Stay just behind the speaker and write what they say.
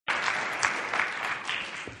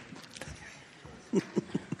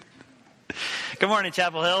Good morning,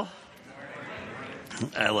 Chapel Hill.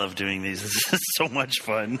 I love doing these. This is so much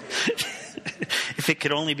fun. If it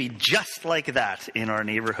could only be just like that in our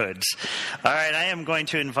neighborhoods. All right, I am going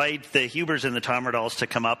to invite the Hubers and the Tomerdals to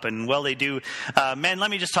come up. And while they do, men, let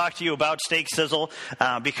me just talk to you about Steak Sizzle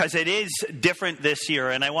because it is different this year.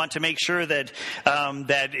 And I want to make sure that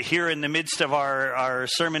that here in the midst of our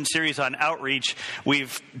sermon series on outreach,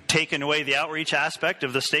 we've taken away the outreach aspect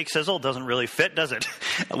of the Steak Sizzle. It doesn't really fit, does it?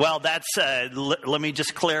 Well, that's let me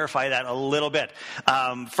just clarify that a little bit.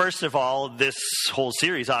 First of all, this whole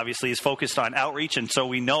series obviously is focused on outreach, and so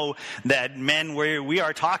we know that men, we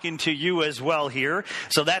are talking to you as well here,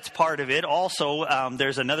 so that's part of it. Also,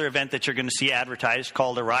 there's another event that you're going to see advertised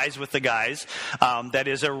called Arise with the Guys. That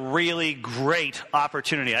is a really great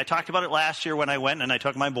opportunity. I talked about it last year when I went and I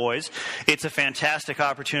took my boys. It's a fantastic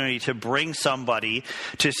opportunity to bring somebody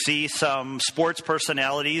to see some sports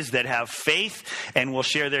personalities that have faith and will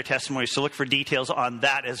share their testimony. So look for details on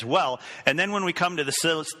that as well. And then when we come to the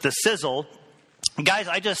sizzle, guys,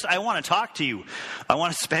 I want to talk to you. I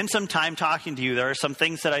want to spend some time talking to you. There are some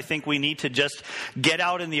things that I think we need to just get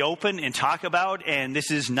out in the open and talk about. And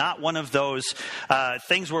this is not one of those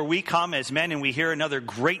things where we come as men and we hear another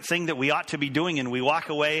great thing that we ought to be doing and we walk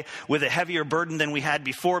away with a heavier burden than we had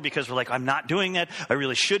before because we're like, I'm not doing that. I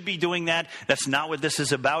really should be doing that. That's not what this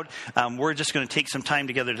is about. We're just going to take some time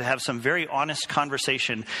together to have some very honest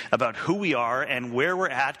conversation about who we are and where we're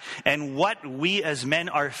at and what we as men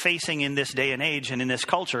are facing in this day and age. And in this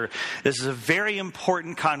culture, this is a very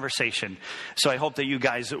important conversation. So I hope that you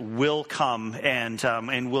guys will come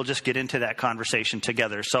and we'll just get into that conversation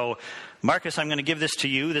together. So Marcus, I'm going to give this to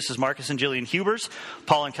you. This is Marcus and Jillian Hubers,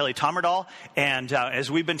 Paul and Kelly Tomerdal. And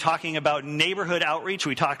as we've been talking about neighborhood outreach,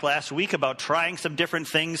 we talked last week about trying some different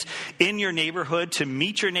things in your neighborhood to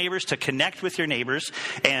meet your neighbors, to connect with your neighbors.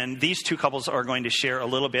 And these two couples are going to share a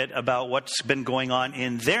little bit about what's been going on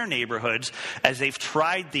in their neighborhoods as they've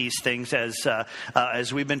tried these things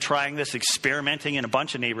as we've been trying this, experimenting in a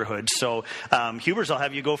bunch of neighborhoods. So Hubers, I'll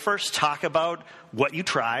have you go first. Talk about what you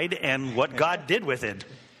tried and what God did with it.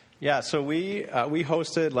 Yeah, so we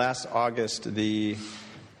hosted last August the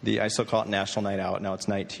I still call it National Night Out. Now it's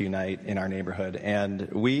Night to Unite in our neighborhood.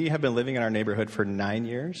 And we have been living in our neighborhood for 9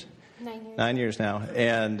 years. 9 years. 9 years now.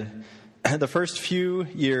 And the first few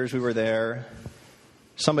years we were there,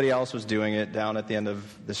 somebody else was doing it down at the end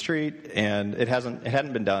of the street, and it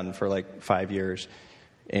hadn't been done for like 5 years.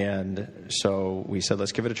 And so we said,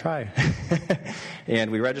 let's give it a try.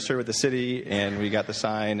 And we registered with the city, and we got the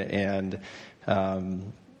sign, and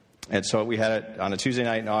so we had it on a Tuesday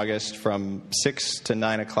night in August from 6 to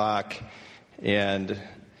 9 o'clock, and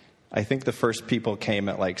I think the first people came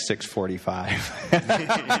at like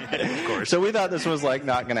 6:45. Of course. So we thought this was like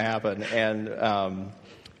not going to happen, and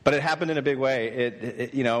but it happened in a big way.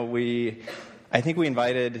 I think we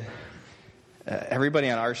invited everybody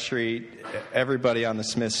on our street, everybody on the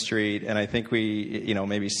Smith Street, and I think we,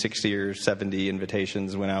 maybe 60 or 70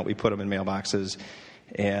 invitations went out. We put them in mailboxes,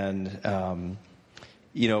 and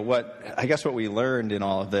what we learned in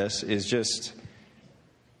all of this is just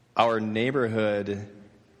our neighborhood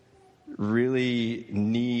really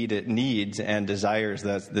needs and desires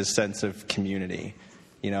this sense of community.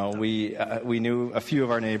 We knew a few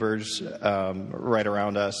of our neighbors right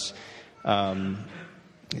around us,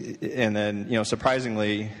 and then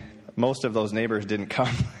surprisingly, most of those neighbors didn't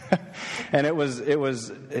come, and it was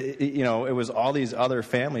all these other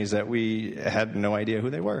families that we had no idea who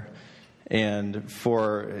they were. And we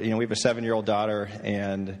have a 7-year-old daughter,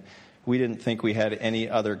 and we didn't think we had any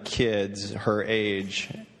other kids her age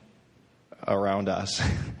around us.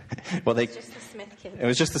 Well, it was just the Smith kids. It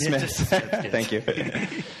was just the Smiths. Thank you.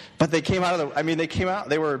 But they came out of the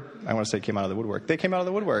woodwork. They came out of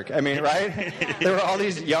the woodwork. I mean, right? There were all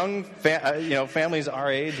these young, families our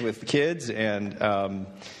age with kids, and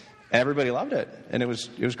everybody loved it, and it was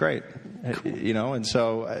great. Cool. And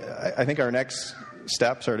so I think our next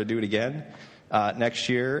steps are to do it again next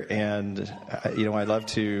year, and we'd love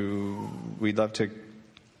to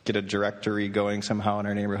get a directory going somehow in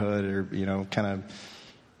our neighborhood, or kind of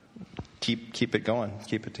keep it going,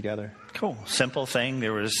 keep it together. Cool, simple thing. It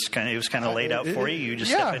was kind of laid out for you. You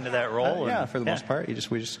just step into that role. For the most part, we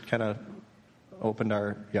just kind of opened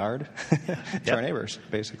our yard to our neighbors,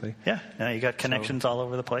 basically. Yeah, you got connections all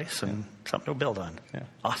over the place and something to build on. Yeah.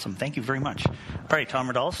 Awesome. Thank you very much. All right,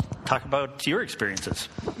 Tomerdals, talk about your experiences.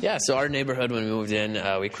 Yeah, so our neighborhood, when we moved in,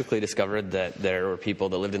 we quickly discovered that there were people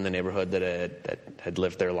that lived in the neighborhood that had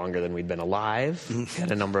lived there longer than we'd been alive. We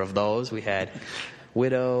had a number of those. We had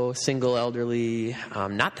widow, single, elderly,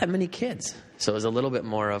 not that many kids. So it was a little bit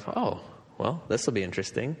more of, well, this will be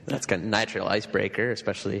interesting. That's kind of natural icebreaker,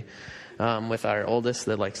 especially with our oldest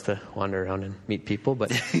that likes to wander around and meet people.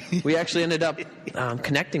 But we actually ended up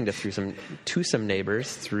connecting to some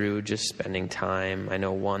neighbors through just spending time. I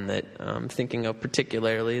know one that I'm thinking of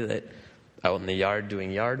particularly that out in the yard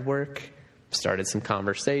doing yard work, started some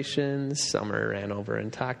conversations. Summer ran over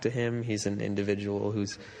and talked to him. He's an individual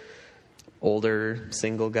who's older,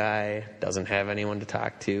 single guy, doesn't have anyone to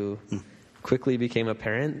talk to. Quickly became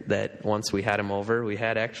apparent that once we had him over, we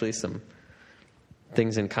had actually some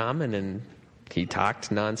things in common, and he talked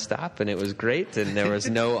nonstop, and it was great, and there was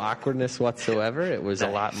no awkwardness whatsoever. It was a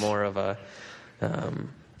lot more of a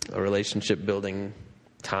relationship building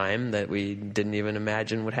time that we didn't even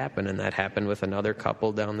imagine would happen, and that happened with another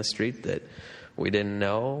couple down the street that we didn't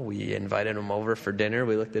know. We invited them over for dinner.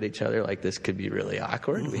 We looked at each other like this could be really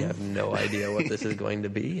awkward. We have no idea what this is going to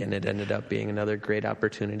be, and it ended up being another great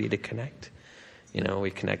opportunity to connect. You know,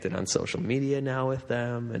 we connected on social media now with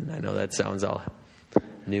them, and I know that sounds all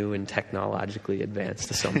new and technologically advanced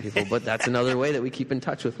to some people, but that's another way that we keep in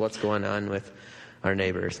touch with what's going on with our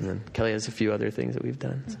neighbors. And then Kelly has a few other things that we've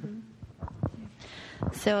done.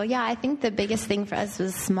 So, yeah, I think the biggest thing for us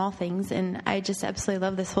was small things, and I just absolutely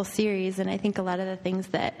love this whole series, and I think a lot of the things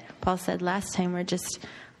that Paul said last time were just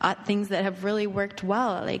things that have really worked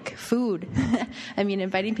well, like food. I mean,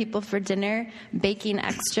 inviting people for dinner, baking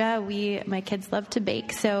extra. My kids love to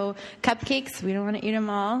bake, so cupcakes, we don't want to eat them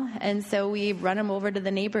all, and so we run them over to the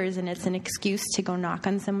neighbors, and it's an excuse to go knock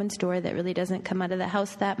on someone's door that really doesn't come out of the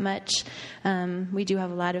house that much. We do have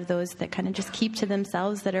a lot of those that kind of just keep to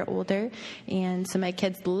themselves that are older, and so my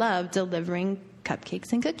kids love delivering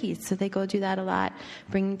cupcakes and cookies, so they go do that a lot,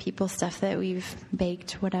 bringing people stuff that we've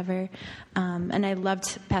baked, whatever. And I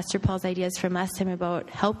loved Pastor Paul's ideas from last time about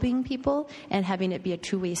helping people and having it be a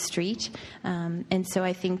two-way street. And so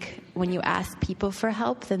I think when you ask people for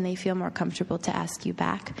help, then they feel more comfortable to ask you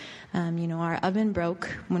back. Our oven broke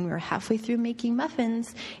when we were halfway through making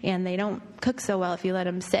muffins, and they don't cook so well if you let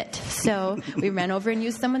them sit. So we ran over and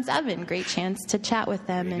used someone's oven. Great chance to chat with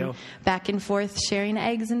them and go. Back and forth, sharing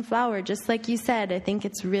eggs and flour, just like you said. I think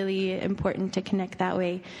it's really important to connect that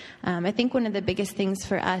way. I think one of the biggest things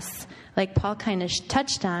for us, like Paul kind of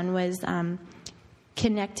touched on, was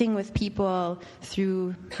connecting with people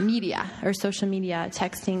through media or social media,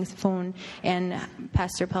 texting, phone, and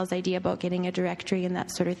Pastor Paul's idea about getting a directory and that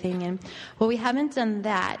sort of thing. And well, we haven't done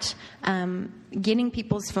that. Getting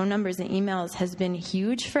people's phone numbers and emails has been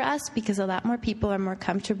huge for us because a lot more people are more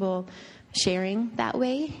comfortable sharing that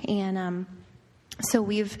way. And so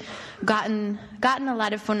we've gotten a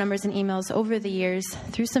lot of phone numbers and emails over the years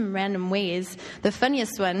through some random ways. The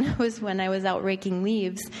funniest one was when I was out raking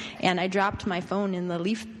leaves, and I dropped my phone in the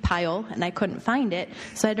leaf pile, and I couldn't find it.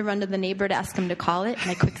 So I had to run to the neighbor to ask him to call it,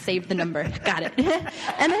 and I quick saved the number. Got it.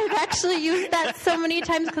 And I've actually used that so many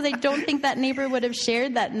times because I don't think that neighbor would have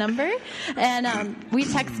shared that number. And we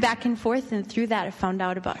text back and forth, and through that I found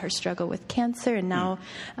out about her struggle with cancer, and now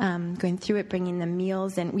going through it, bringing them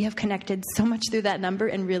meals, and we have connected so much through that number,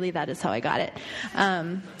 and really that is how I got it.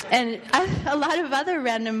 And a lot of other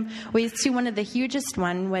random ways too. One of the hugest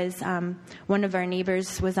one was one of our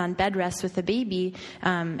neighbors was on bed rest with a baby,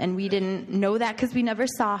 and we didn't know that because we never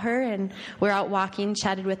saw her, and we're out walking,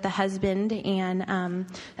 chatted with the husband, and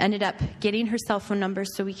ended up getting her cell phone number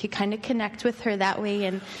so we could kind of connect with her that way,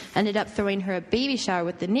 and ended up throwing her a baby shower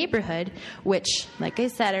with the neighborhood, which, like I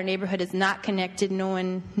said, our neighborhood is not connected. No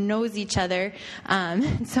one knows each other.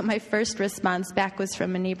 So my first response back was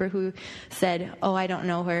from a neighbor who said, "Oh, I don't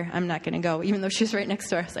know her. I'm not going to go," even though she was right next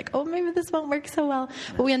door. I was like, "Oh, maybe this won't work so well."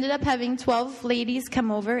 But we ended up having 12 ladies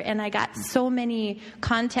come over, and I got so many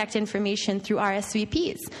contact information through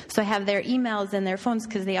RSVPs. So I have their emails and their phones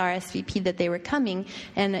because they RSVP'd that they were coming,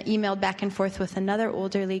 and emailed back and forth with another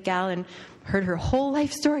elderly gal and heard her whole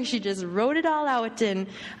life story. She just wrote it all out, and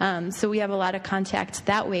so we have a lot of contact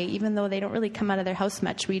that way. Even though they don't really come out of their house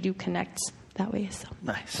much, we do connect that way. So.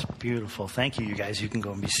 Nice. Beautiful. Thank you, you guys. You can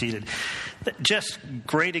go and be seated. Just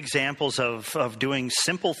great examples of doing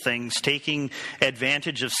simple things, taking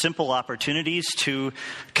advantage of simple opportunities to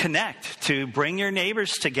connect, to bring your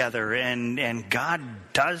neighbors together, and God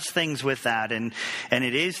does things with that. And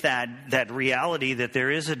it is that reality that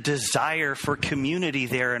there is a desire for community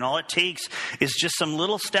there, and all it takes is just some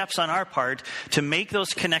little steps on our part to make those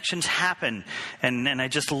connections happen. And I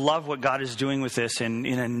just love what God is doing with this in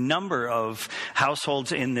a number of of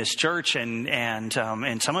households in this church, and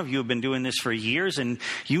some of you have been doing this for years, and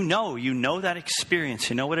you know that experience.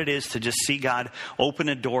 You know what it is to just see God open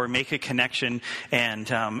a door, make a connection,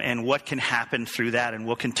 and what can happen through that. And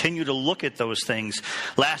we'll continue to look at those things.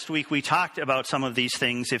 Last week we talked about some of these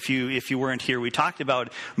things. If you weren't here, we talked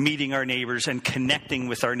about meeting our neighbors and connecting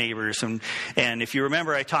with our neighbors. And if you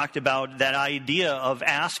remember, I talked about that idea of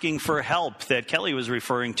asking for help that Kelly was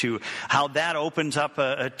referring to, how that opens up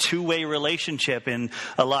a two-way relationship in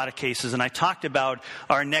a lot of cases. And I talked about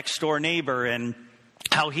our next door neighbor and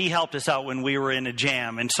how he helped us out when we were in a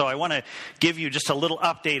jam. And so I want to give you just a little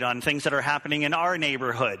update on things that are happening in our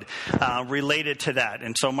neighborhood related to that.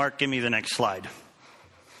 And so, Mark, give me the next slide.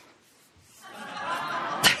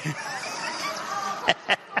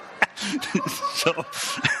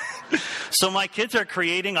 So my kids are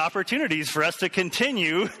creating opportunities for us to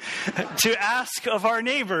continue to ask of our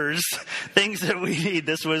neighbors things that we need.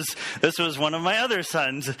 This was one of my other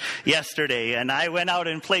sons yesterday, and I went out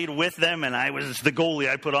and played with them, and I was the goalie.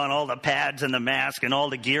 I put on all the pads and the mask and all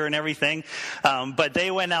the gear and everything. But they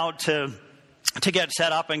went out to get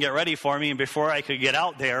set up and get ready for me, and before I could get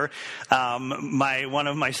out there, one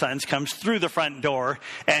of my sons comes through the front door,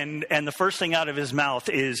 and the first thing out of his mouth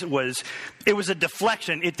was a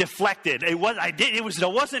deflection. It deflected. It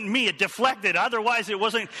wasn't me. It deflected. Otherwise, it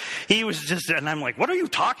wasn't. He was just, and I'm like, what are you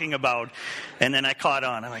talking about? And then I caught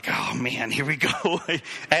on. I'm like, oh man, here we go. I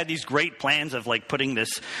had these great plans of like putting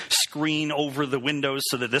this screen over the windows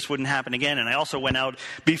so that this wouldn't happen again. And I also went out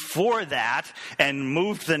before that and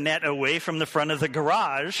moved the net away from the front of the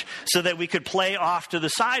garage so that we could play off to the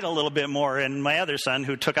side a little bit more. And my other son,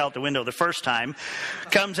 who took out the window the first time,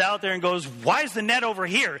 comes out there and goes, why is the net over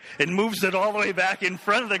here? And moves it all the way back in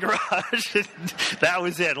front of the garage. That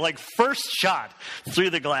was it. Like first shot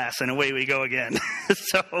through the glass, and away we go again.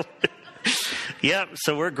 So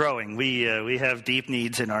we're growing. We have deep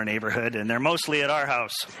needs in our neighborhood, and they're mostly at our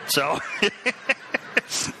house. So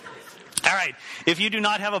all right, if you do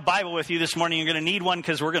not have a Bible with you this morning, you're going to need one,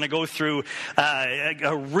 because we're going to go through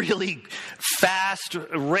a really fast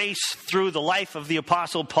race through the life of the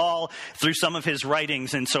Apostle Paul, through some of his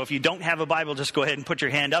writings. And so if you don't have a Bible, just go ahead and put your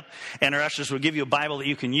hand up, and our ushers will give you a Bible that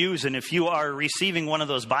you can use. And if you are receiving one of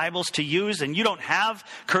those Bibles to use and you don't have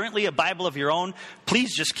currently a Bible of your own,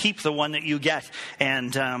 please just keep the one that you get.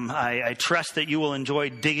 And I trust that you will enjoy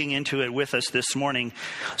digging into it with us this morning.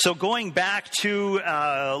 So going back to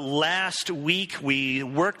last week, we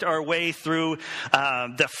worked our way through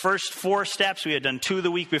the first 4 steps. We had done 2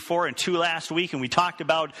 the week before and 2 last week, and we talked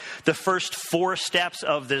about the first 4 steps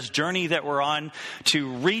of this journey that we're on to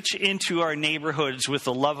reach into our neighborhoods with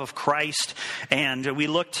the love of Christ. And we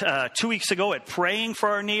looked 2 weeks ago at praying for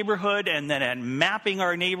our neighborhood, and then at mapping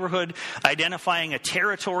our neighborhood, identifying a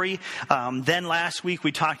territory. Then last week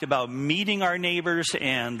we talked about meeting our neighbors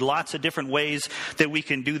and lots of different ways that we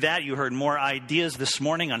can do that. You heard more ideas this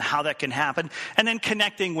morning on how that can happen. And then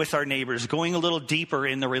connecting with our neighbors, going a little deeper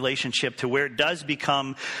in the relationship to where it does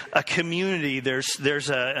become a community. There's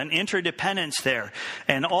an interdependence there.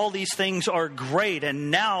 And all these things are great.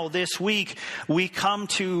 And now this week we come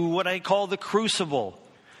to what I call the crucible.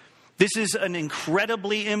 This is an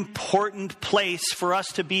incredibly important place for us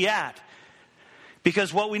to be at,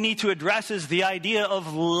 because what we need to address is the idea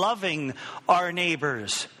of loving our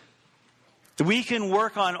neighbors. We can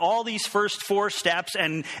work on all these first 4 steps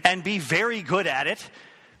and be very good at it,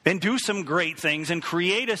 and do some great things and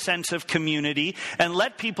create a sense of community and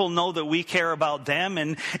let people know that we care about them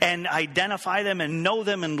and identify them and know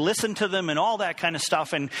them and listen to them and all that kind of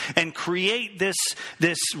stuff, and create this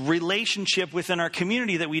relationship within our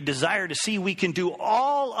community that we desire to see. We can do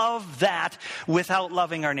all of that without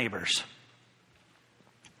loving our neighbors.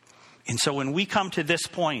 And so when we come to this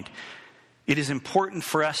point, it is important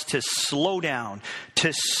for us to slow down,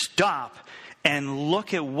 to stop, and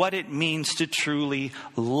look at what it means to truly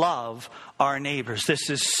love our neighbors. This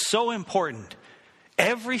is so important.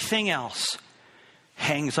 Everything else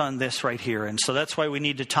hangs on this right here. And so that's why we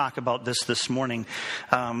need to talk about this morning.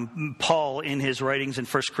 Paul, in his writings in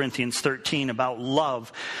 1 Corinthians 13 about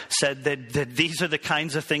love, said that these are the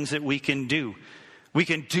kinds of things that we can do. We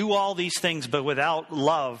can do all these things, but without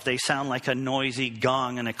love, they sound like a noisy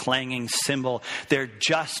gong and a clanging cymbal. They're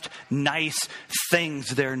just nice things.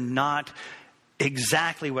 They're not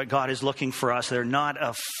exactly what God is looking for us. They're not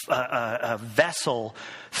a vessel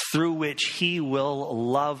through which He will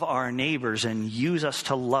love our neighbors and use us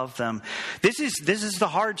to love them. This is the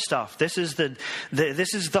hard stuff. This is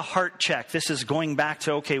the heart check. This is going back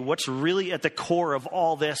to, okay, what's really at the core of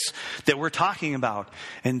all this that we're talking about?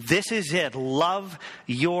 And this is it. Love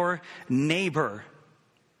your neighbor.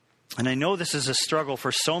 And I know this is a struggle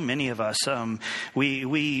for so many of us.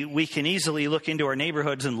 We can easily look into our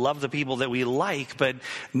neighborhoods and love the people that we like, but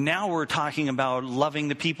now we're talking about loving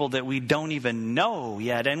the people that we don't even know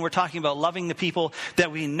yet. And we're talking about loving the people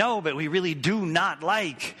that we know, but we really do not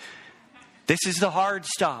like. This is the hard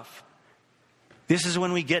stuff. This is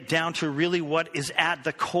when we get down to really what is at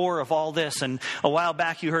the core of all this. And a while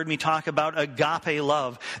back you heard me talk about agape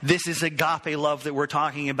love. This is agape love that we're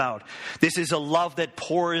talking about. This is a love that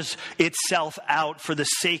pours itself out for the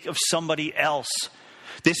sake of somebody else.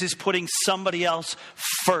 This is putting somebody else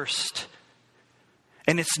first.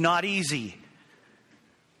 And it's not easy.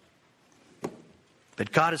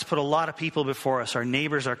 But God has put a lot of people before us. Our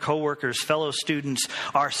neighbors, our coworkers, fellow students,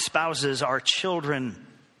 our spouses, our children.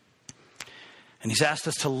 And he's asked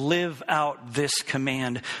us to live out this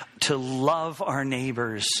command, to love our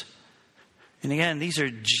neighbors. And again, these are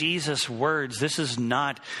Jesus' words. This is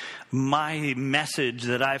not my message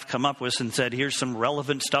that I've come up with and said, here's some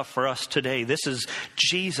relevant stuff for us today. This is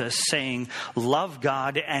Jesus saying, love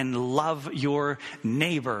God and love your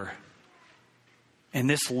neighbor. And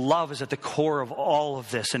this love is at the core of all of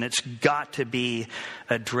this, and it's got to be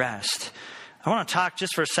addressed. I want to talk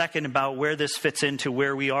just for a second about where this fits into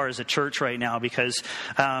where we are as a church right now, because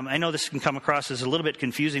I know this can come across as a little bit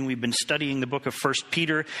confusing. We've been studying the book of 1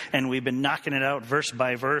 Peter, and we've been knocking it out verse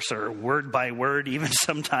by verse or word by word even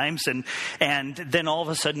sometimes. And then all of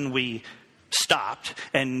a sudden we stopped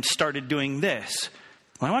and started doing this.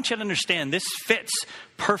 Well, I want you to understand this fits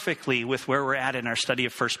perfectly with where we're at in our study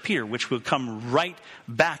of 1 Peter, which we'll come right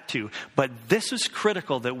back to. But this is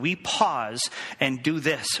critical that we pause and do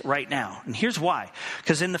this right now. And here's why.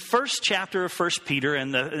 Because in the first chapter of 1 Peter,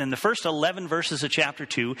 in the first 11 verses of chapter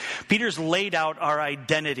 2, Peter's laid out our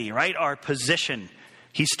identity, right? Our position.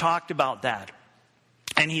 He's talked about that.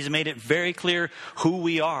 And he's made it very clear who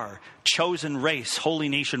we are. Chosen race, holy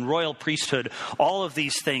nation, royal priesthood, all of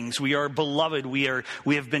these things. We are beloved. We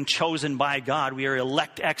have been chosen by God. We are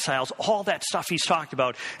elect exiles. All that stuff he's talked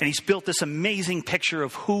about. And he's built this amazing picture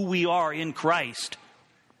of who we are in Christ.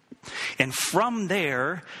 And from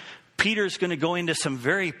there, Peter's going to go into some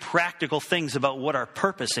very practical things about what our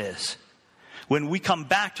purpose is. When we come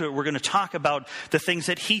back to it, we're going to talk about the things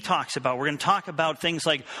that he talks about. We're going to talk about things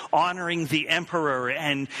like honoring the emperor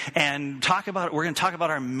and we're going to talk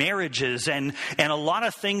about our marriages and a lot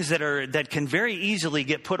of things that can very easily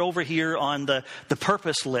get put over here on the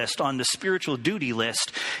purpose list, on the spiritual duty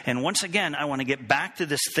list. And once again, I want to get back to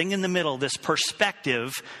this thing in the middle, this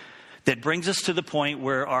perspective that brings us to the point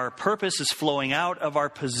where our purpose is flowing out of our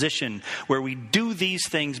position, where we do these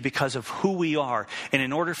things because of who we are. And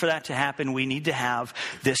in order for that to happen, we need to have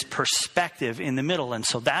this perspective in the middle. And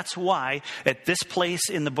so that's why at this place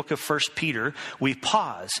in the book of 1 Peter, we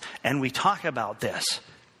pause and we talk about this.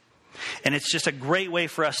 And it's just a great way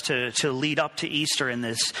for us to lead up to Easter in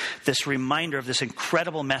this reminder of this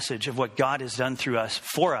incredible message of what God has done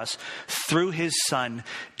for us through his Son,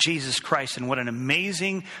 Jesus Christ. And what an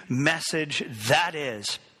amazing message that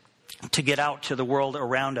is to get out to the world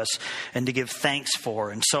around us and to give thanks for.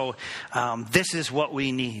 And so this is what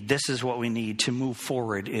we need. This is what we need to move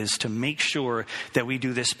forward, is to make sure that we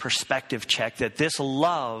do this perspective check, that this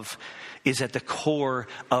love is at the core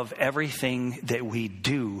of everything that we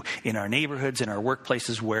do in our neighborhoods, in our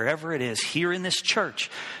workplaces, wherever it is. Here in this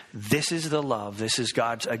church, this is the love. This is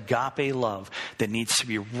God's agape love that needs to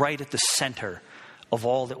be right at the center of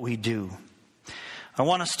all that we do. I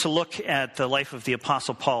want us to look at the life of the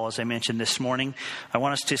Apostle Paul, as I mentioned this morning. I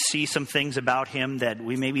want us to see some things about him that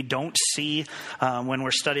we maybe don't see when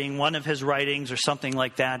we're studying one of his writings or something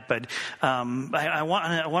like that. But I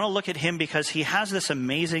want to look at him because he has this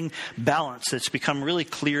amazing balance that's become really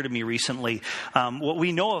clear to me recently. What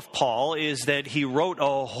we know of Paul is that he wrote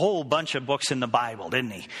a whole bunch of books in the Bible,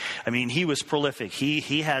 didn't he? I mean, he was prolific.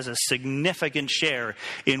 He has a significant share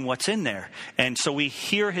in what's in there. And so we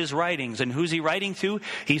hear his writings. And who's he writing to?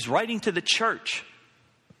 He's writing to the church.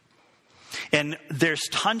 And there's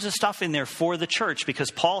tons of stuff in there for the church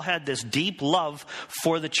because Paul had this deep love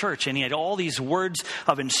for the church. And he had all these words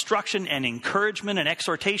of instruction and encouragement and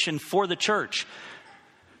exhortation for the church.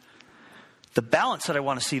 The balance that I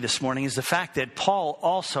want to see this morning is the fact that Paul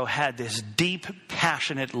also had this deep,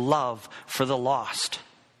 passionate love for the lost.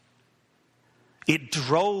 It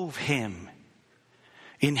drove him.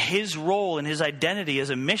 In his role, in his identity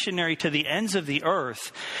as a missionary to the ends of the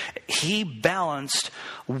earth, he balanced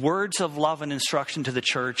words of love and instruction to the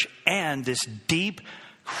church and this deep,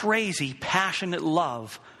 crazy, passionate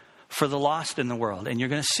love for the lost in the world. And you're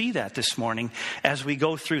going to see that this morning as we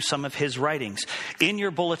go through some of his writings. In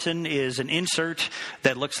your bulletin is an insert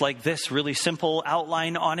that looks like this, really simple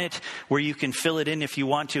outline on it, where you can fill it in if you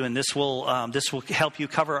want to, and this will help you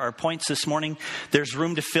cover our points this morning. There's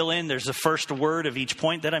room to fill in. There's the first word of each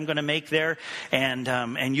point that I'm going to make there,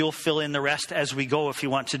 and you'll fill in the rest as we go if you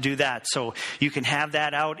want to do that. So you can have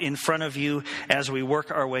that out in front of you as we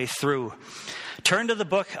work our way through. Turn to the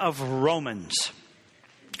book of Romans.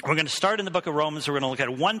 We're going to start in the book of Romans. We're going to look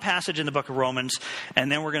at one passage in the book of Romans,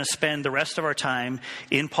 and then we're going to spend the rest of our time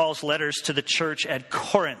in Paul's letters to the church at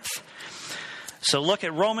Corinth. So look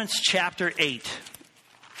at Romans chapter 8.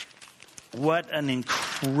 What an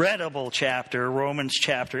incredible chapter Romans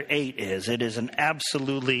chapter 8 is. It is an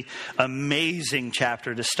absolutely amazing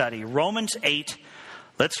chapter to study. Romans 8,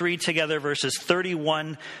 let's read together verses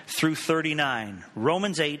 31 through 39.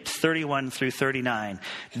 Romans 8, 31 through 39.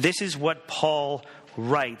 This is what Paul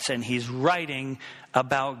writes, and he's writing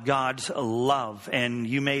about God's love. And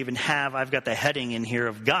you may even have, I've got the heading in here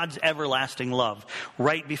of God's everlasting love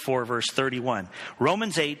right before verse 31.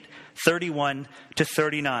 Romans 8, 31 to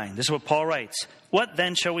 39. This is what Paul writes. What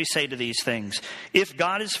then shall we say to these things? If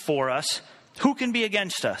God is for us, who can be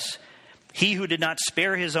against us? He who did not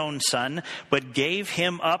spare his own son, but gave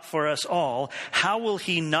him up for us all, how will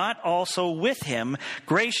he not also with him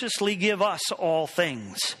graciously give us all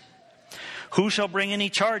things? Who shall bring any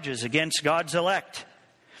charges against God's elect?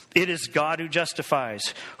 It is God who justifies.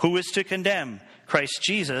 Who is to condemn? Christ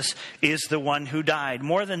Jesus is the one who died.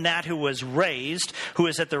 More than that, who was raised, who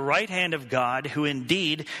is at the right hand of God, who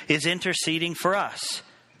indeed is interceding for us.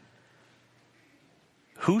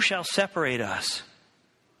 Who shall separate us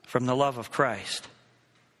from the love of Christ?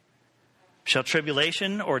 Shall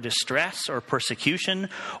tribulation or distress or persecution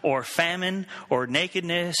or famine or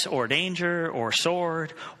nakedness or danger or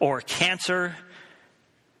sword or cancer?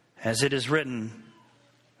 As it is written,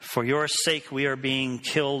 for your sake we are being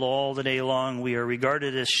killed all the day long. We are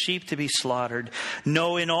regarded as sheep to be slaughtered.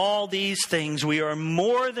 No, in all these things we are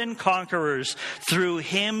more than conquerors through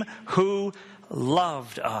him who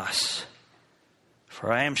loved us.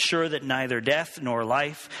 For I am sure that neither death, nor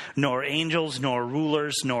life, nor angels, nor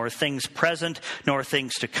rulers, nor things present, nor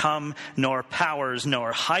things to come, nor powers,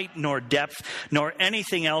 nor height, nor depth, nor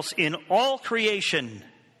anything else in all creation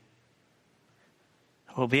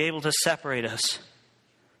will be able to separate us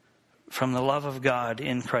from the love of God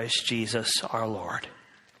in Christ Jesus our Lord.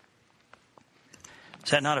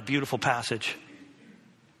 Is that not a beautiful passage?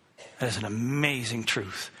 That is an amazing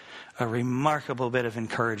truth. A remarkable bit of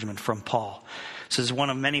encouragement from Paul. This is one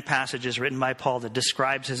of many passages written by Paul that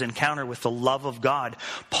describes his encounter with the love of God.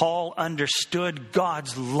 Paul understood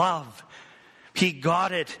God's love. He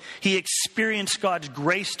got it. He experienced God's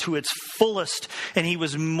grace to its fullest, and he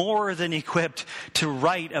was more than equipped to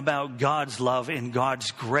write about God's love and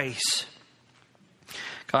God's grace.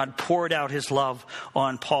 God poured out his love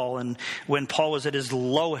on Paul. And when Paul was at his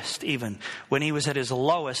lowest, even when he was at his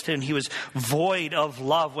lowest and he was void of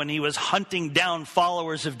love, when he was hunting down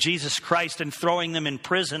followers of Jesus Christ and throwing them in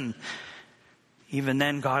prison, even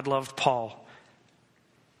then God loved Paul.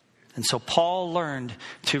 And so Paul learned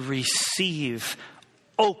to receive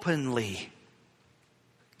openly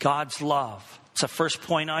God's love. It's the first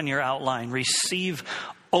point on your outline. Receive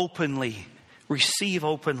openly. Receive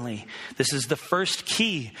openly. This is the first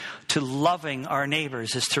key to loving our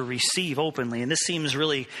neighbors, is to receive openly. And this seems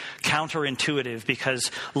really counterintuitive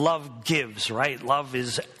because love gives, right? Love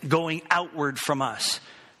is going outward from us.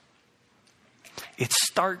 It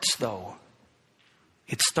starts, though.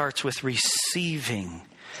 It starts with receiving.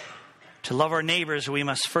 To love our neighbors, we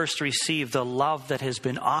must first receive the love that has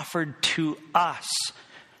been offered to us.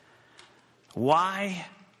 Why?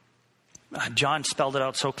 John spelled it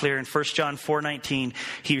out so clear in 1 John 4:19.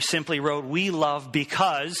 He simply wrote, we love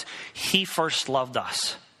because he first loved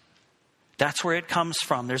us. That's where it comes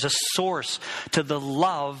from. There's a source to the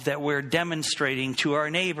love that we're demonstrating to our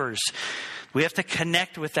neighbors. We have to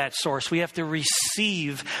connect with that source. We have to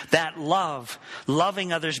receive that love.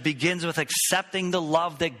 Loving others begins with accepting the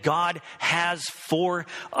love that God has for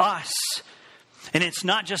us. And it's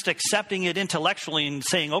not just accepting it intellectually and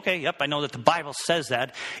saying, okay, yep, I know that the Bible says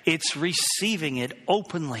that. It's receiving it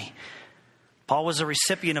openly. Paul was a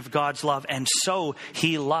recipient of God's love, and so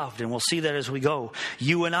he loved. And we'll see that as we go.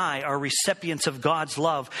 You and I are recipients of God's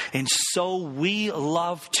love, and so we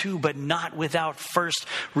love too, but not without first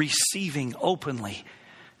receiving openly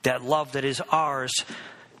that love that is ours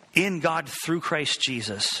in God through Christ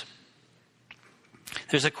Jesus.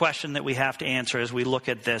 There's a question that we have to answer as we look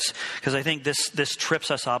at this, because I think this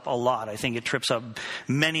trips us up a lot. I think it trips up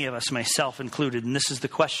many of us, myself included. And this is the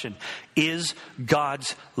question: is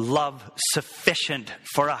God's love sufficient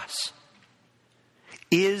for us?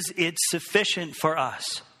 Is it sufficient for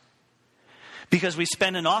us? Because we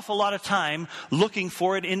spend an awful lot of time looking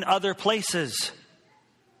for it in other places.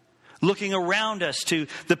 Looking around us to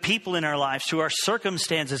the people in our lives, to our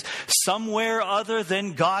circumstances. Somewhere other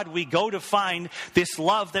than God, we go to find this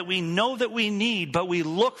love that we know that we need, but we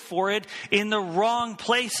look for it in the wrong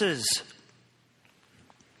places.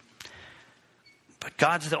 But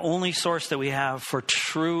God's the only source that we have for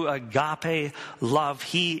true agape love.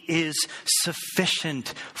 He is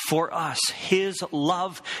sufficient for us. His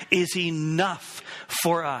love is enough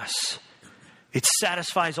for us. It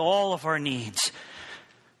satisfies all of our needs.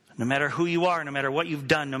 No matter who you are, no matter what you've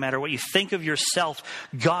done, no matter what you think of yourself,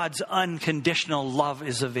 God's unconditional love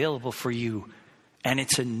is available for you. And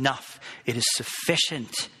it's enough. It is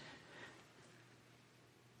sufficient.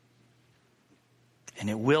 And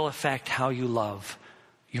it will affect how you love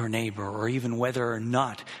your neighbor, or even whether or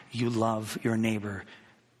not you love your neighbor.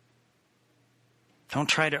 Don't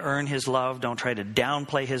try to earn his love. Don't try to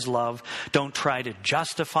downplay his love. Don't try to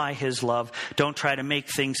justify his love. Don't try to make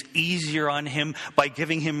things easier on him by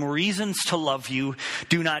giving him reasons to love you.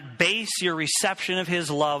 Do not base your reception of his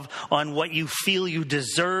love on what you feel you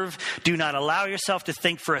deserve. Do not allow yourself to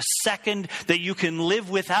think for a second that you can live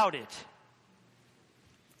without it.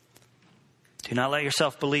 Do not let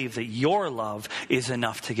yourself believe that your love is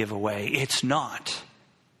enough to give away. It's not.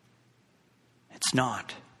 It's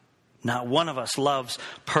not. Not one of us loves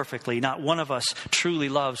perfectly. Not one of us truly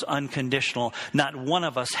loves unconditional. Not one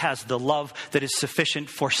of us has the love that is sufficient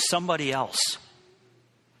for somebody else.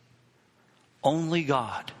 Only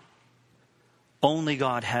God. Only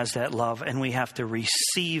God has that love, and we have to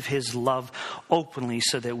receive his love openly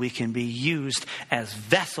so that we can be used as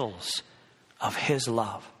vessels of his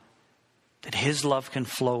love. That his love can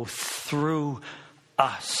flow through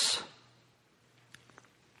us.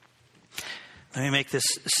 Let me make this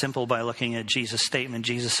simple by looking at Jesus' statement.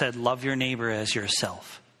 Jesus said, love your neighbor as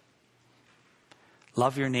yourself.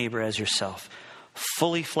 Love your neighbor as yourself.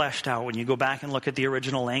 Fully fleshed out. When you go back and look at the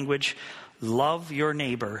original language, love your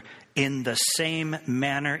neighbor in the same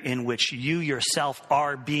manner in which you yourself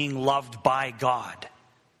are being loved by God.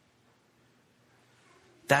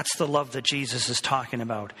 That's the love that Jesus is talking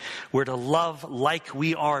about. We're to love like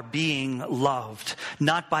we are being loved.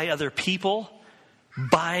 Not by other people,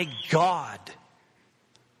 by God.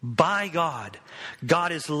 By God.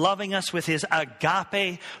 God is loving us with his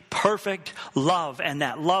agape, perfect love. And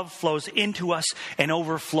that love flows into us and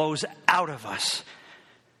overflows out of us.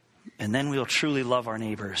 And then we'll truly love our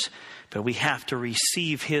neighbors. But we have to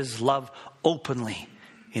receive his love openly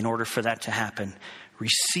in order for that to happen.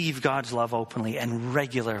 Receive God's love openly and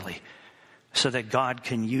regularly so that God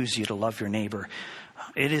can use you to love your neighbor.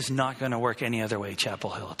 It is not going to work any other way, Chapel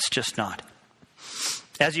Hill. It's just not.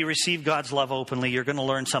 As you receive God's love openly, you're going to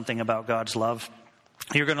learn something about God's love.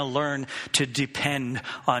 You're going to learn to depend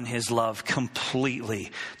on his love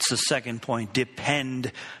completely. It's the second point.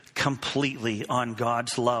 Depend completely on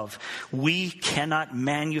God's love. We cannot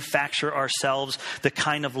manufacture ourselves the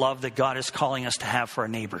kind of love that God is calling us to have for our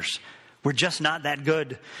neighbors. We're just not that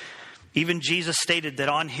good. Even Jesus stated that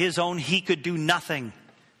on his own he could do nothing.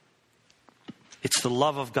 It's the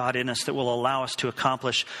love of God in us that will allow us to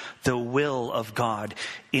accomplish the will of God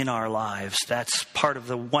in our lives. That's part of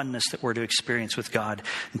the oneness that we're to experience with God.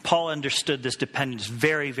 And Paul understood this dependence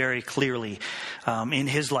very, very clearly in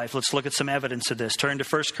his life. Let's look at some evidence of this. Turn to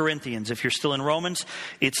 1 Corinthians. If you're still in Romans,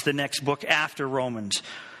 it's the next book after Romans.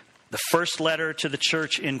 The first letter to the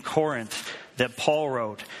church in Corinth that Paul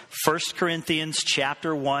wrote. 1 Corinthians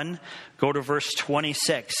chapter 1, go to verse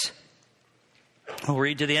 26. We'll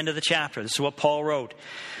read to the end of the chapter. This is what Paul wrote.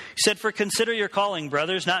 He said, "For consider your calling,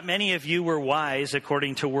 brothers. Not many of you were wise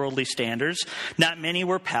according to worldly standards. Not many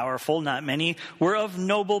were powerful. Not many were of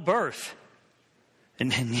noble birth."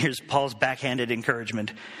 And here's Paul's backhanded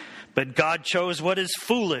encouragement. "But God chose what is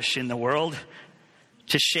foolish in the world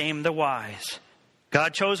to shame the wise.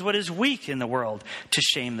 God chose what is weak in the world to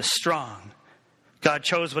shame the strong. God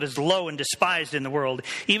chose what is low and despised in the world,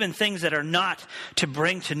 even things that are not, to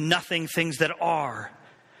bring to nothing things that are,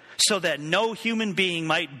 so that no human being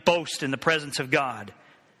might boast in the presence of God.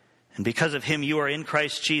 And because of him you are in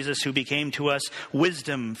Christ Jesus, who became to us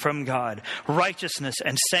wisdom from God, righteousness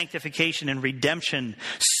and sanctification and redemption,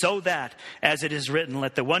 so that, as it is written,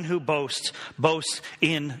 let the one who boasts, boast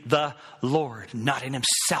in the Lord, not in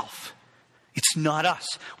himself." It's not us.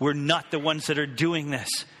 We're not the ones that are doing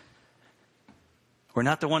this. We're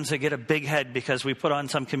not the ones that get a big head because we put on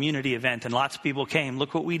some community event and lots of people came.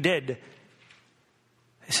 Look what we did.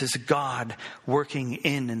 This is God working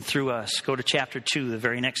in and through us. Go to chapter 2, the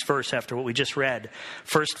very next verse after what we just read.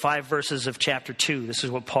 First 5 verses of chapter 2. This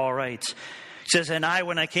is what Paul writes. He says, "And I,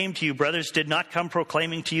 when I came to you, brothers, did not come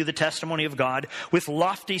proclaiming to you the testimony of God with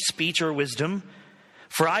lofty speech or wisdom.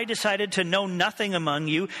 For I decided to know nothing among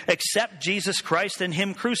you except Jesus Christ and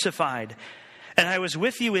Him crucified. And I was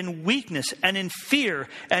with you in weakness and in fear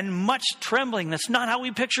and much trembling." That's not how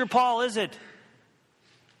we picture Paul, is it?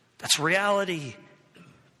 That's reality.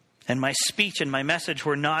 "And my speech and my message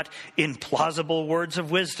were not in plausible words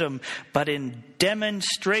of wisdom, but in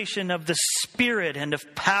demonstration of the Spirit and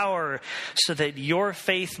of power, so that your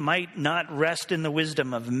faith might not rest in the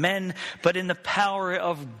wisdom of men, but in the power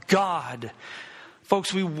of God."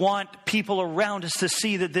 Folks, we want people around us to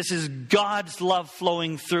see that this is God's love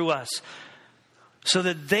flowing through us, so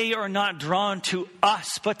that they are not drawn to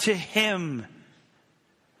us, but to Him.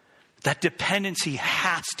 That dependency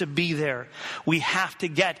has to be there. We have to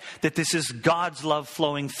get that this is God's love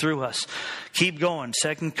flowing through us. Keep going.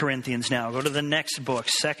 2 Corinthians now. Go to the next book,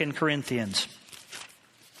 2 Corinthians.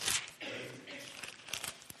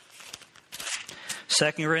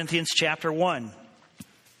 2 Corinthians chapter 1,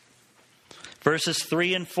 verses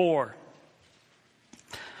 3 and 4.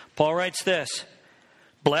 Paul writes this: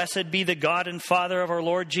 "Blessed be the God and Father of our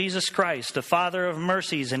Lord Jesus Christ, the Father of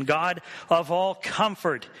mercies and God of all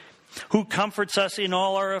comfort, who comforts us in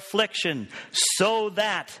all our affliction, so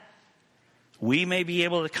that we may be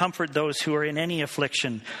able to comfort those who are in any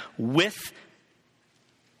affliction with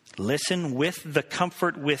the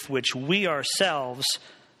comfort with which we ourselves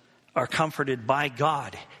are comforted by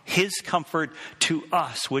God." His comfort to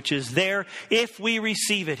us, which is there if we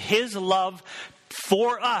receive it. His love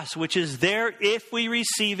for us, which is there if we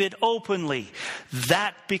receive it openly.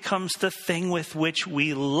 That becomes the thing with which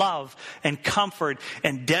we love and comfort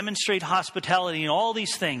and demonstrate hospitality and all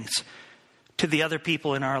these things to the other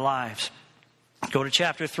people in our lives. Go to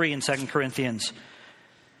chapter 3 in 2 Corinthians.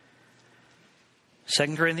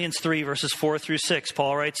 2 Corinthians 3, verses 4 through 6.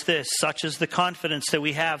 Paul writes this: "Such is the confidence that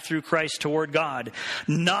we have through Christ toward God.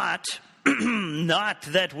 Not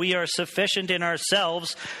that we are sufficient in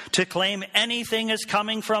ourselves to claim anything as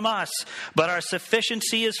coming from us, but our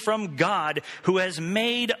sufficiency is from God, who has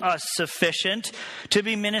made us sufficient to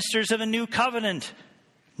be ministers of a new covenant.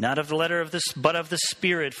 Not of the letter of this, but of the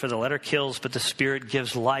Spirit. For the letter kills, but the Spirit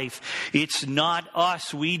gives life." It's not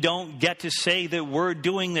us. We don't get to say that we're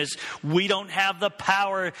doing this. We don't have the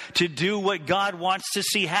power to do what God wants to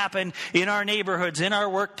see happen in our neighborhoods, in our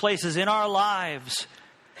workplaces, in our lives.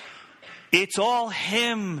 It's all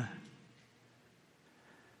Him.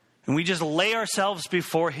 And we just lay ourselves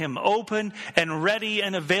before Him, open and ready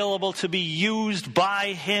and available to be used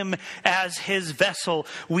by Him as His vessel.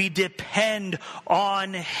 We depend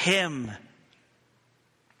on Him.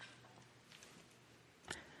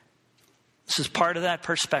 This is part of that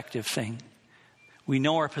perspective thing. We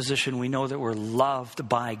know our position. We know that we're loved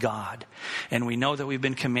by God. And we know that we've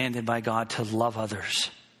been commanded by God to love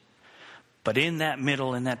others. But in that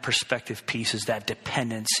middle, in that perspective piece, is that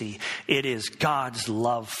dependency. It is God's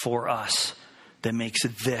love for us that makes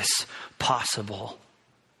this possible.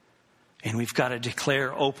 And we've got to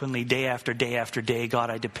declare openly day after day after day, "God,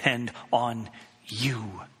 I depend on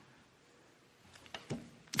you."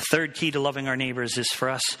 The third key to loving our neighbors is for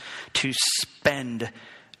us to spend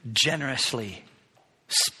generously.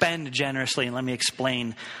 Spend generously. And let me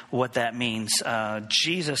explain what that means.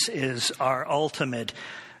 Jesus is our ultimate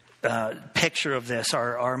picture of this,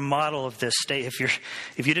 our model of this. If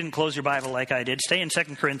you didn't close your Bible like I did, stay in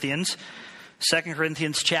 2 Corinthians. 2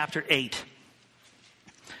 Corinthians chapter 8.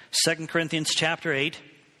 2 Corinthians chapter 8,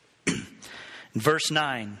 verse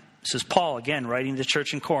 9. This is Paul again writing to the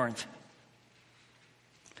church in Corinth.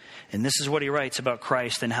 And this is what he writes about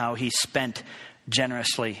Christ and how He spent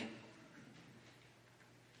generously.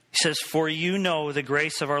 He says, "For you know the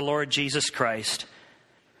grace of our Lord Jesus Christ,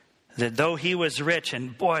 that though He was rich,"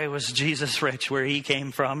 and boy was Jesus rich where He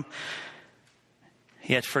came from,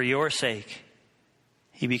 "yet for your sake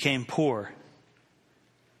He became poor,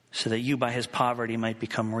 so that you by His poverty might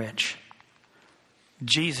become rich."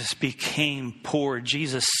 Jesus became poor.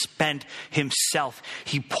 Jesus spent Himself.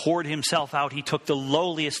 He poured Himself out. He took the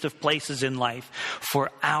lowliest of places in life for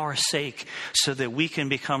our sake so that we can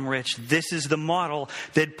become rich. This is the model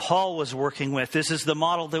that Paul was working with. This is the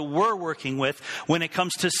model that we're working with when it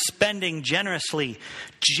comes to spending generously.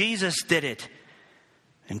 Jesus did it.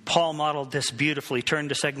 And Paul modeled this beautifully. Turn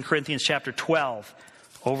to 2 Corinthians chapter 12.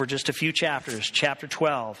 over just a few chapters, chapter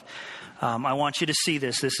 12. I want you to see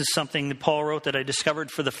this. This is something that Paul wrote that I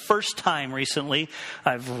discovered for the first time recently.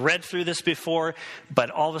 I've read through this before,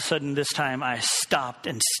 but all of a sudden this time I stopped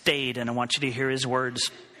and stayed, and I want you to hear his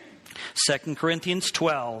words. 2 Corinthians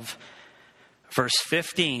 12, verse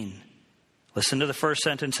 15. Listen to the first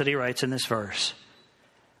sentence that he writes in this verse.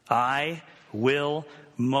 I will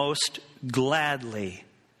most gladly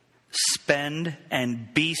spend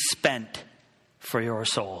and be spent for your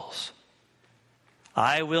souls.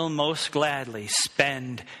 I will most gladly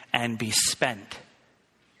spend and be spent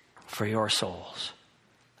for your souls.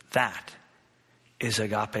 That is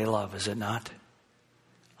agape love, is it not?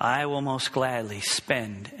 I will most gladly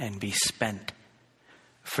spend and be spent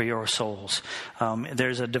for your souls.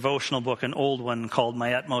 There's a devotional book, an old one called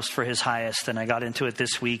My Utmost for His Highest, and I got into it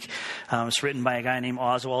this week. It's written by a guy named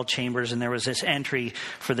Oswald Chambers, and there was this entry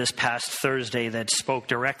for this past Thursday that spoke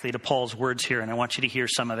directly to Paul's words here, and I want you to hear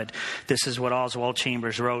some of it. This is what Oswald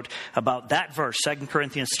Chambers wrote about that verse, 2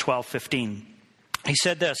 Corinthians 12:15. He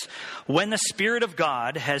said this, when the Spirit of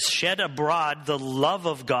God has shed abroad the love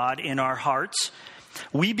of God in our hearts,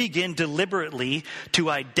 we begin deliberately to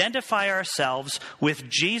identify ourselves with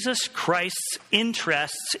Jesus Christ's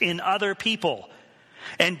interests in other people.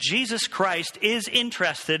 And Jesus Christ is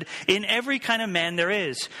interested in every kind of man there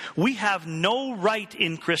is. We have no right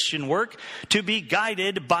in Christian work to be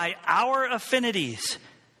guided by our affinities.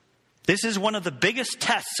 This is one of the biggest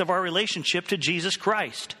tests of our relationship to Jesus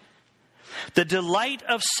Christ. The delight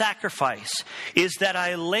of sacrifice is that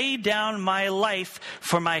I lay down my life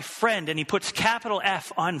for my friend. And he puts capital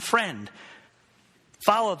F on friend.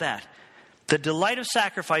 Follow that. The delight of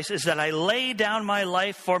sacrifice is that I lay down my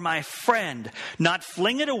life for my friend. Not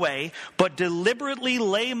fling it away, but deliberately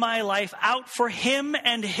lay my life out for him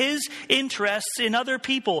and his interests in other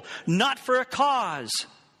people, not for a cause.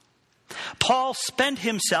 Paul spent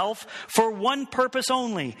himself for one purpose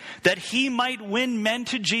only, that he might win men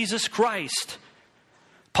to Jesus Christ.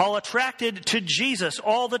 Paul attracted to Jesus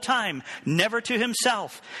all the time, never to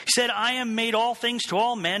himself. He said, I am made all things to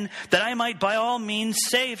all men, that I might by all means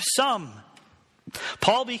save some.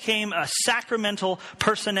 Paul became a sacramental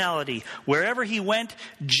personality. Wherever he went,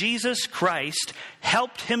 Jesus Christ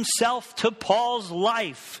helped himself to Paul's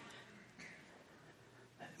life.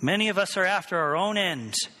 Many of us are after our own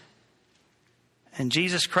ends. And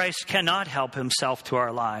Jesus Christ cannot help himself to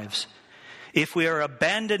our lives. If we are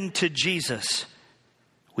abandoned to Jesus,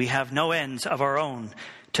 we have no ends of our own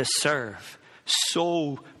to serve.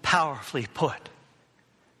 So powerfully put.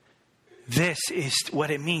 This is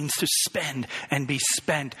what it means to spend and be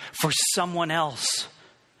spent for someone else.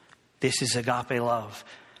 This is agape love.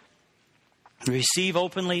 Receive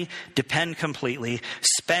openly, depend completely,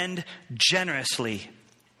 spend generously,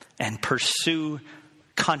 and pursue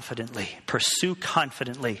confidently. Pursue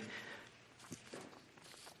confidently.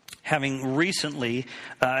 Having received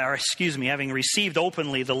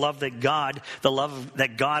openly the love that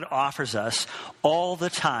God offers us all the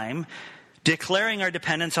time, declaring our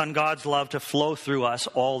dependence on God's love to flow through us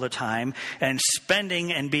all the time, and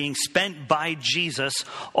spending and being spent by Jesus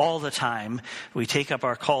all the time, we take up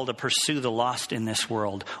our call to pursue the lost in this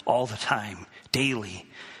world all the time, daily.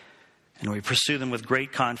 And we pursue them with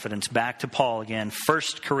great confidence. Back to Paul again, 1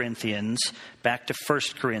 Corinthians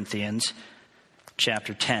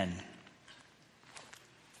chapter 10.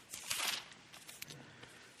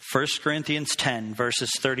 1 Corinthians 10,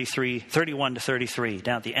 verses 31 to 33,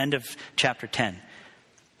 down at the end of chapter 10.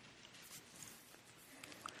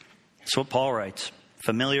 That's what Paul writes.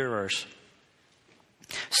 Familiar verse.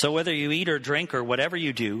 So whether you eat or drink or whatever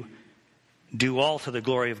you do all to the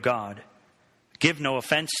glory of God. Give no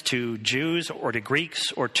offense to Jews or to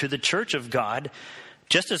Greeks or to the church of God,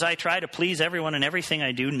 just as I try to please everyone in everything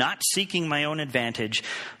I do, not seeking my own advantage,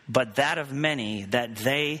 but that of many, that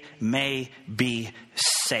they may be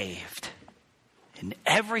saved. In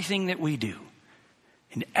everything that we do,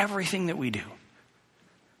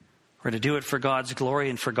 we're to do it for God's glory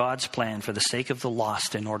and for God's plan, for the sake of the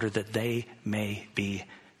lost, in order that they may be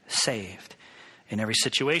saved. In every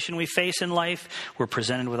situation we face in life, we're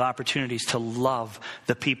presented with opportunities to love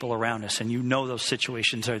the people around us. And you know those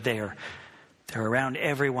situations are there. They're around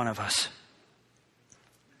every one of us.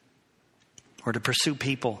 We're to pursue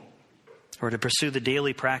people. We're to pursue the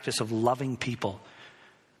daily practice of loving people.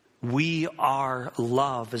 We are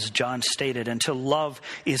love, as John stated, and to love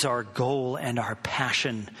is our goal and our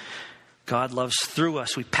passion. God loves through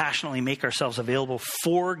us. We passionately make ourselves available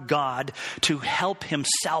for God to help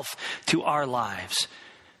himself to our lives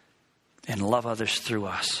and love others through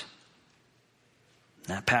us.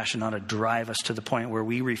 That passion ought to drive us to the point where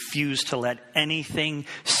we refuse to let anything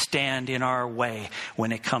stand in our way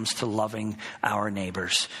when it comes to loving our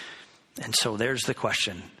neighbors. And so there's the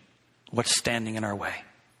question. What's standing in our way?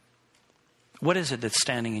 What is it that's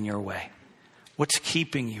standing in your way? What's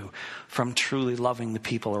keeping you from truly loving the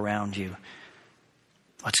people around you?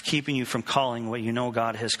 What's keeping you from calling what you know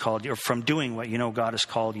God has called you, or from doing what you know God has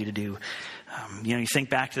called you to do? You think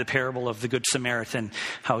back to the parable of the Good Samaritan,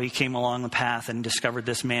 how he came along the path and discovered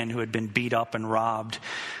this man who had been beat up and robbed.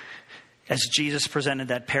 As Jesus presented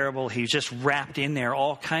that parable, he just wrapped in there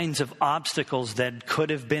all kinds of obstacles that could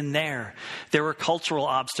have been there. There were cultural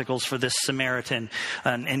obstacles for this Samaritan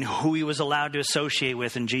and who he was allowed to associate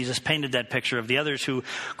with. And Jesus painted that picture of the others who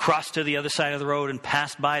crossed to the other side of the road and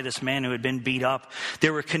passed by this man who had been beat up.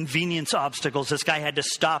 There were convenience obstacles. This guy had to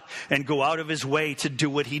stop and go out of his way to do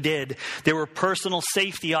what he did. There were personal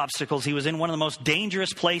safety obstacles. He was in one of the most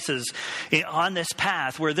dangerous places on this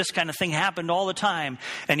path where this kind of thing happened all the time.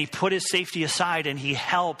 And he put his safety aside and he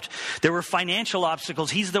helped. There were financial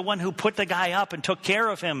obstacles. He's the one who put the guy up and took care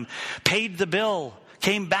of him, paid the bill,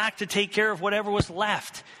 came back to take care of whatever was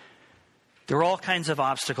left. There were all kinds of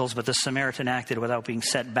obstacles, but the Samaritan acted without being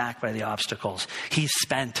set back by the obstacles. He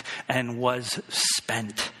spent and was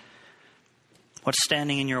spent. What's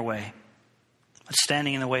standing in your way? What's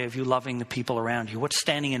standing in the way of you loving the people around you? What's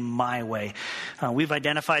standing in my way? We've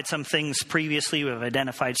identified some things previously. We've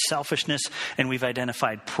identified selfishness and we've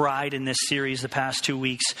identified pride in this series the past 2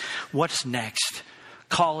 weeks. What's next?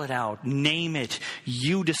 Call it out. Name it.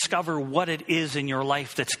 You discover what it is in your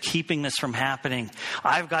life that's keeping this from happening.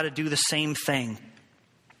 I've got to do the same thing.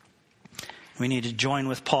 We need to join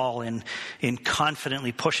with Paul in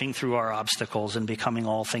confidently pushing through our obstacles and becoming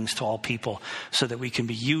all things to all people so that we can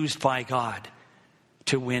be used by God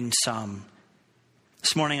to win some.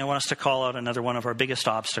 This morning I want us to call out another one of our biggest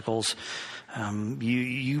obstacles.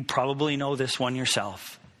 You probably know this one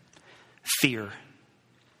yourself. Fear.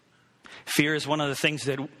 Fear is one of the things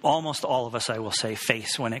that almost all of us, I will say,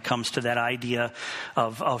 face when it comes to that idea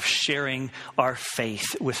of sharing our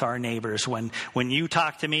faith with our neighbors. When you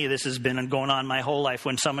talk to me, this has been going on my whole life.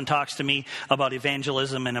 When someone talks to me about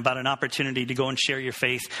evangelism and about an opportunity to go and share your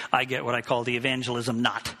faith, I get what I call the evangelism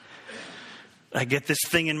knot. I get this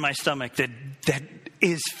thing in my stomach that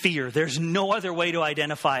is fear. There's no other way to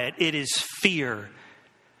identify it. It is fear.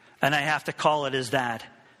 And I have to call it as that.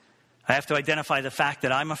 I have to identify the fact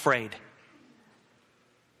that I'm afraid.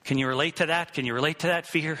 Can you relate to that? Can you relate to that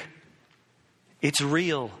fear? It's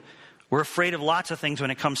real. We're afraid of lots of things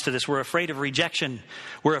when it comes to this. We're afraid of rejection.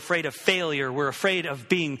 We're afraid of failure. We're afraid of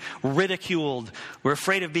being ridiculed. We're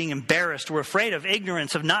afraid of being embarrassed. We're afraid of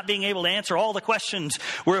ignorance, of not being able to answer all the questions.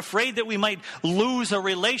 We're afraid that we might lose a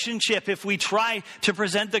relationship if we try to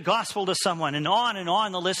present the gospel to someone. And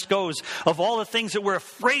on the list goes of all the things that we're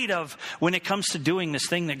afraid of when it comes to doing this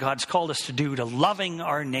thing that God's called us to do, to loving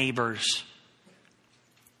our neighbors.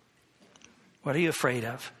 What are you afraid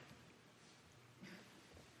of?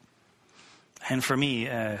 And for me,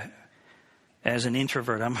 as an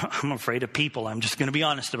introvert, I'm afraid of people. I'm just going to be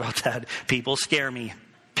honest about that. People scare me,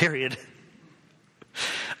 period.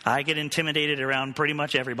 I get intimidated around pretty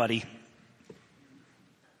much everybody.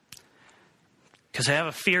 Because I have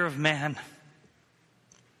a fear of man.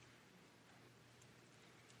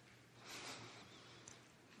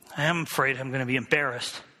 I am afraid I'm going to be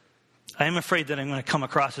embarrassed. I am afraid that I'm going to come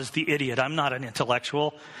across as the idiot. I'm not an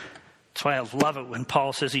intellectual. That's why I love it when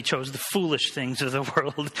Paul says he chose the foolish things of the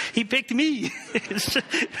world. He picked me.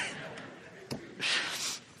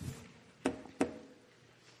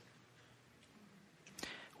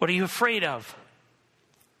 What are you afraid of?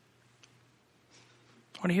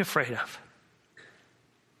 What are you afraid of?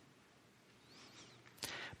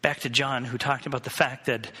 Back to John, who talked about the fact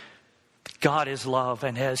that God is love,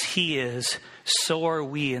 and as He is, so are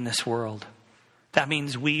we in this world. That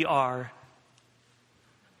means we are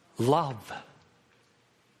love.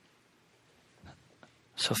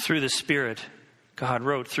 So through the Spirit, God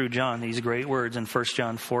wrote through John these great words in 1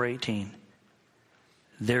 John 4:18.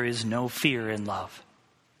 There is no fear in love,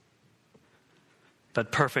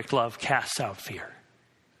 but perfect love casts out fear.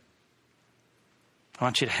 I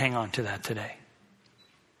want you to hang on to that today.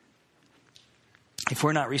 If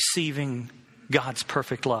we're not receiving God's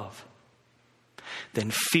perfect love,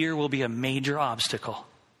 then fear will be a major obstacle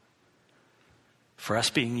for us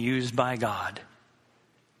being used by God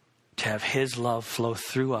to have His love flow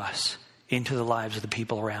through us into the lives of the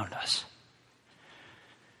people around us.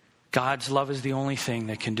 God's love is the only thing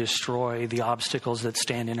that can destroy the obstacles that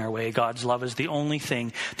stand in our way. God's love is the only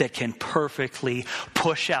thing that can perfectly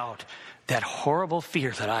push out that horrible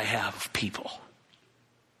fear that I have of people.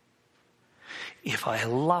 If I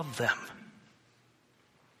love them,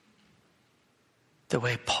 the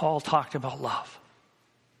way Paul talked about love,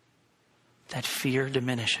 that fear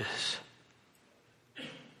diminishes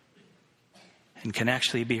and can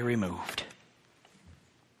actually be removed.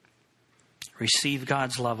 Receive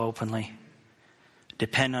God's love openly.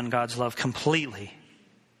 Depend on God's love completely.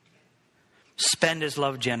 Spend His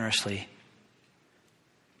love generously.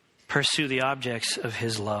 Pursue the objects of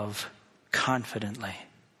His love confidently.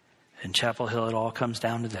 In Chapel Hill, it all comes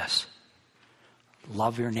down to this.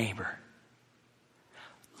 Love your neighbor.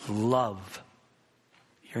 Love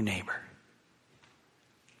your neighbor.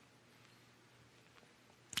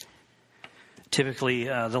 Typically,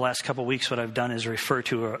 the last couple of weeks, what I've done is refer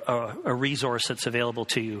to a resource that's available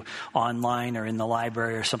to you online or in the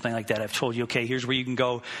library or something like that. I've told you, okay, here's where you can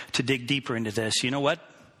go to dig deeper into this. You know what?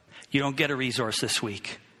 You don't get a resource this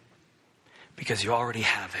week because you already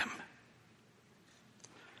have Him.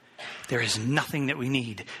 There is nothing that we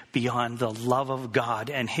need beyond the love of God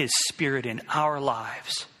and His Spirit in our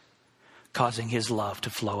lives, causing His love to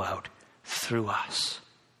flow out through us.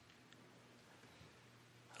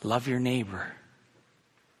 Love your neighbor.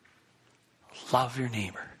 Love your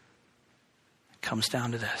neighbor. It comes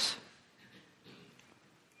down to this.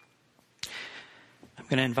 I'm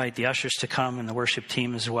going to invite the ushers to come and the worship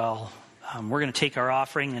team as well. We're going to take our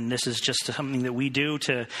offering, and this is just something that we do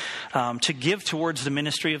to give towards the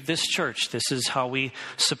ministry of this church. This is how we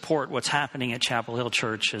support what's happening at Chapel Hill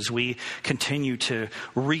Church as we continue to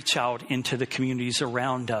reach out into the communities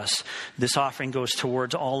around us. This offering goes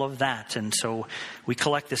towards all of that, and so we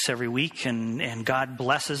collect this every week, and God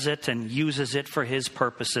blesses it and uses it for His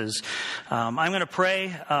purposes. I'm going to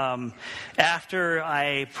pray. After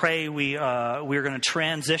I pray, we're going to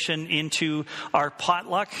transition into our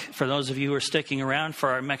potluck. For those of you who are sticking around for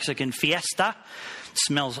our Mexican fiesta.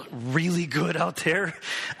 Smells really good out there.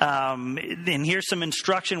 And here's some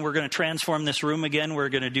instruction. We're going to transform this room again. We're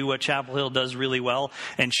going to do what Chapel Hill does really well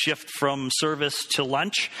and shift from service to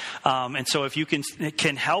lunch. And so if you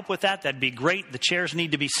can help with that, that'd be great. The chairs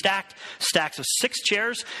need to be stacked. Stacks of 6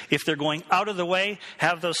 chairs. If they're going out of the way,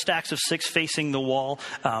 have those stacks of 6 facing the wall.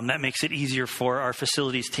 That makes it easier for our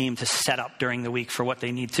facilities team to set up during the week for what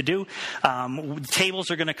they need to do.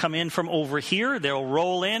 Tables are going to come in from over here. They'll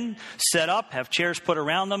roll in, set up, have chairs put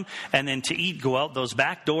around them, and then to eat, go out those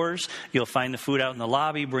back doors. You'll find the food out in the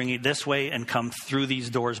lobby, bring it this way, and come through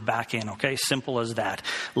these doors back in, okay? Simple as that.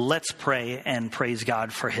 Let's pray and praise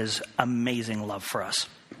God for His amazing love for us.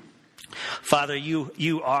 Father,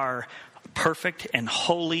 you are perfect and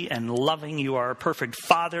holy and loving. You are a perfect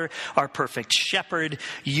Father, our perfect Shepherd.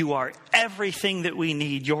 You are everything that we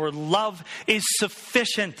need. Your love is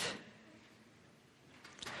sufficient.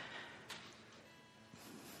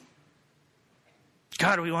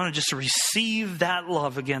 God, we want to just receive that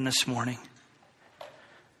love again this morning.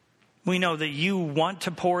 We know that you want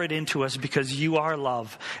to pour it into us because you are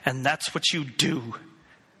love, and that's what you do.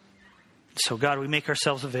 So, God, we make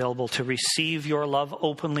ourselves available to receive your love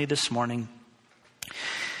openly this morning,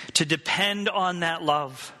 to depend on that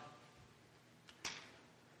love,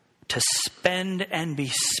 to spend and be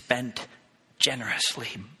spent generously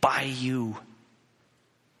by you,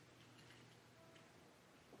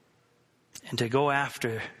 and to go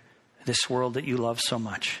after this world that you love so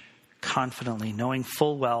much, confidently, knowing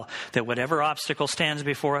full well that whatever obstacle stands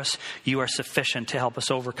before us, you are sufficient to help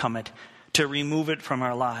us overcome it, to remove it from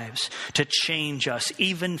our lives, to change us.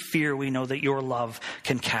 Even fear, we know that your love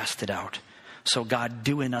can cast it out. So God,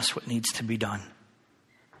 do in us what needs to be done.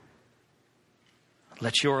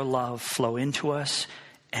 Let your love flow into us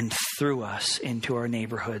and through us into our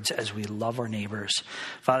neighborhoods as we love our neighbors.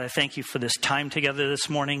 Father, thank you for this time together this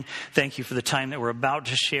morning. Thank you for the time that we're about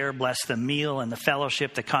to share. Bless the meal and the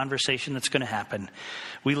fellowship, the conversation that's going to happen.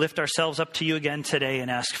 We lift ourselves up to you again today and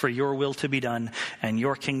ask for your will to be done and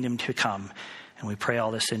your kingdom to come. And we pray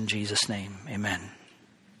all this in Jesus' name. Amen.